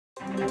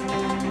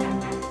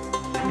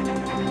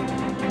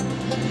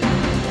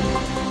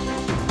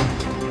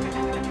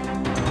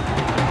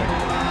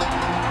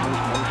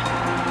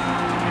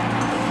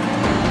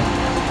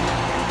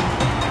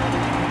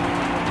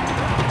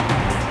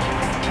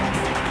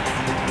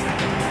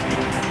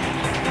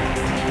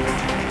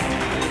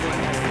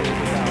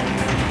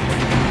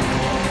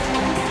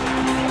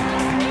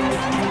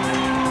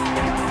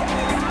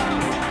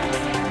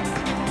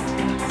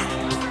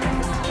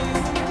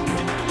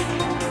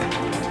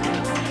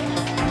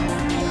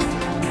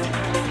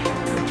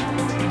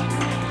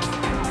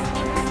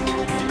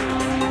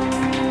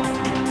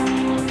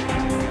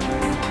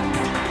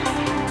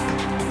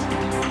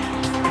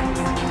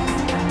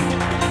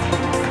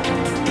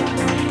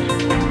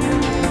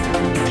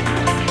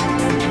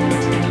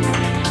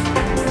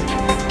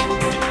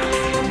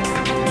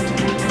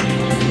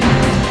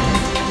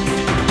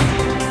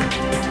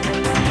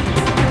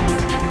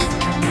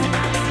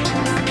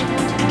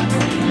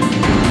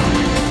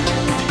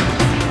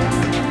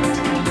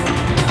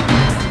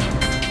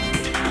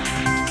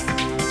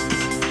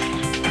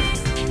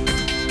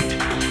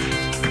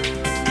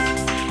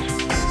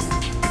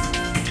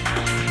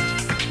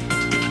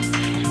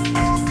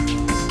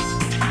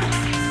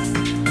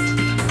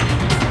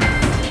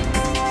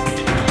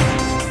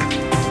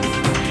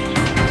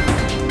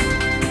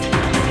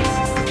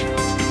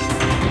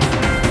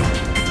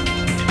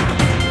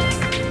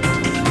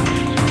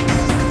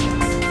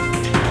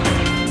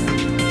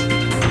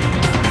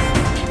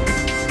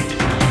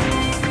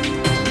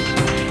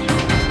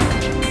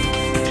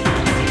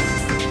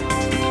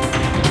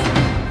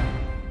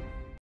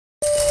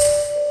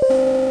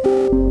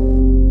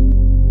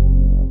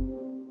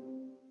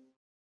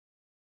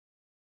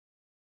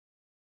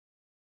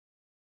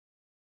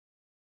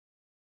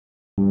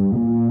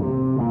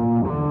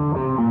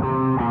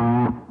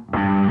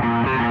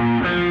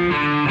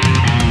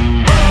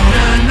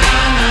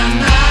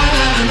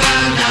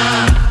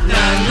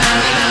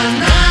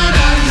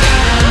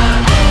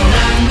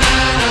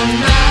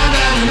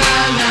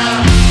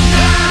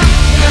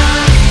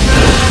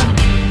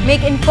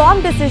Make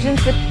informed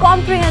decisions with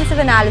comprehensive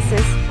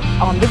analysis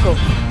on the go.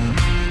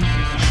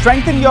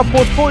 Strengthen your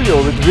portfolio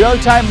with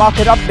real-time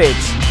market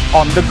updates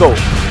on the go.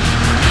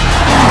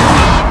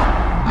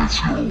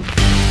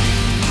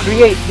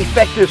 Create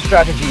effective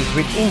strategies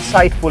with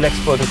insightful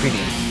expert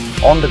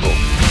opinions on the go.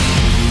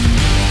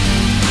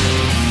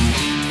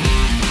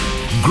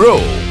 Grow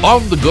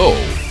on the go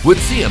with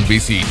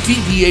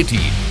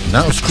CNBC-TV18,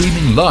 now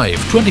streaming live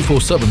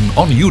 24/7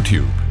 on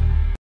YouTube.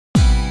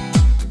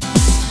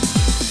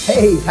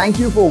 Hey, thank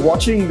you for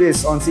watching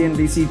this on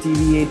CNBC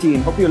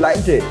TV18. Hope you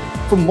liked it.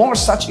 For more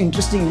such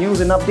interesting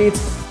news and updates,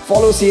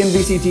 follow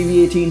CNBC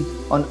TV18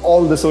 on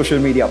all the social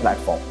media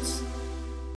platforms.